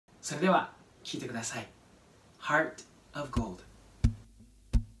それでは聴いてください。 Heart of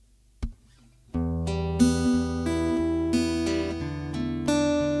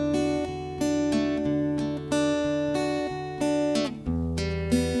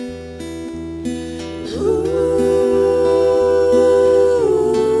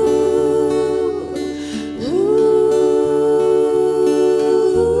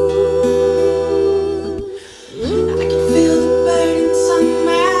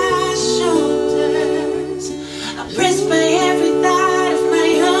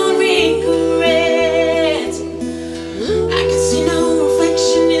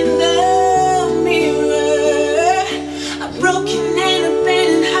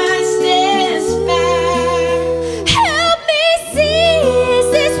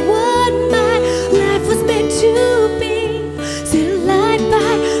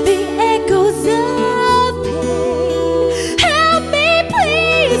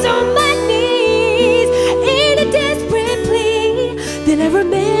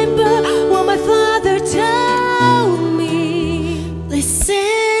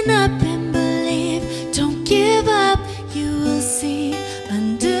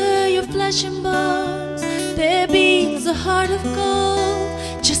beats a heart of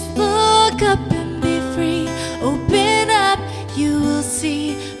gold. Just look up and be free. Open up, you will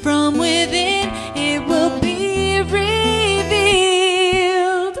see. From within, it will be revealed.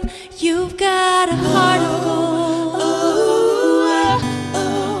 You've got a heart of gold.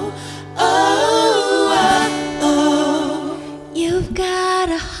 You've got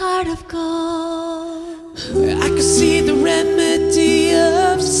a heart of gold. I can see the remedy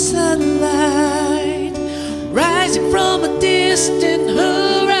of sunlight rising from a distant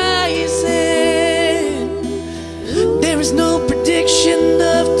horizon. There is no prediction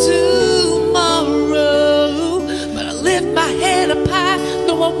of tomorrow, but I lift my head up high,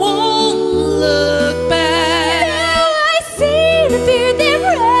 no, I won't look back. Now I see the fear that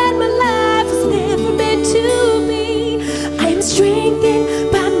ran my life was never meant to be. I am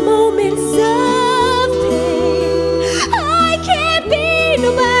strengthened by moments of pain. I can't be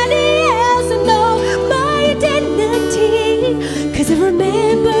nobody else and know my identity, 'cause I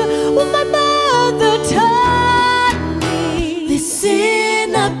remember what my mother taught me.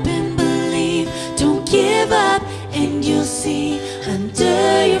 Listen up and believe, don't give up and you'll see.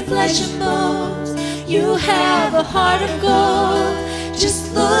 Under your flesh and bones, you have a heart of gold.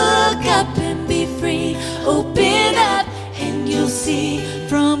 Just look up and be free. Open up and you'll see.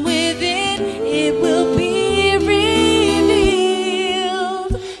 From within, it will be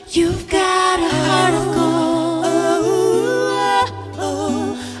revealed. You've got a heart of gold.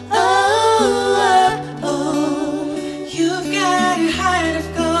 You've got a heart of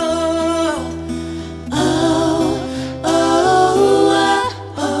gold.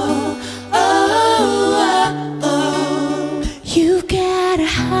 You've got a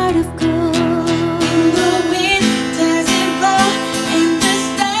heart of gold. The wind doesn't blow and the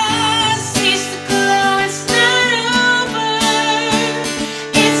stars cease to glow. It's not over.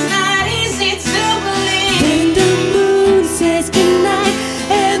 It's not easy to believe. When the moon says goodnight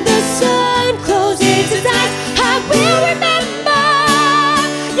and the sun closes its eyes, I will remember.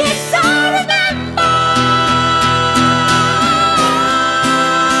 Yes, I'll remember.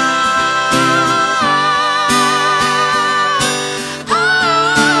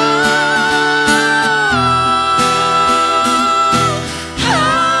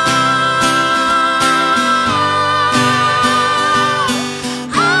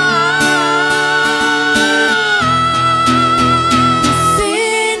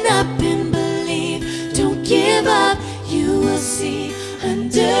 Listen up and believe, don't give up, you will see.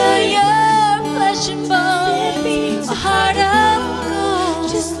 Under your flesh and bones, a heart of gold.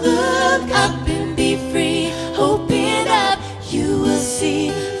 Just look up and be free. Open up, you will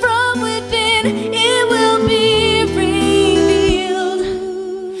see. From within, it will be revealed.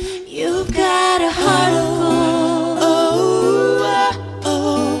 You've got a heart of gold.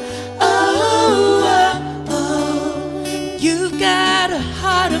 You've got a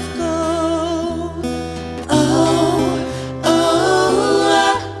heart of gold.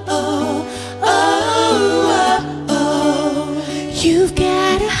 You've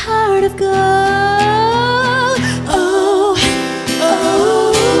got a heart of gold.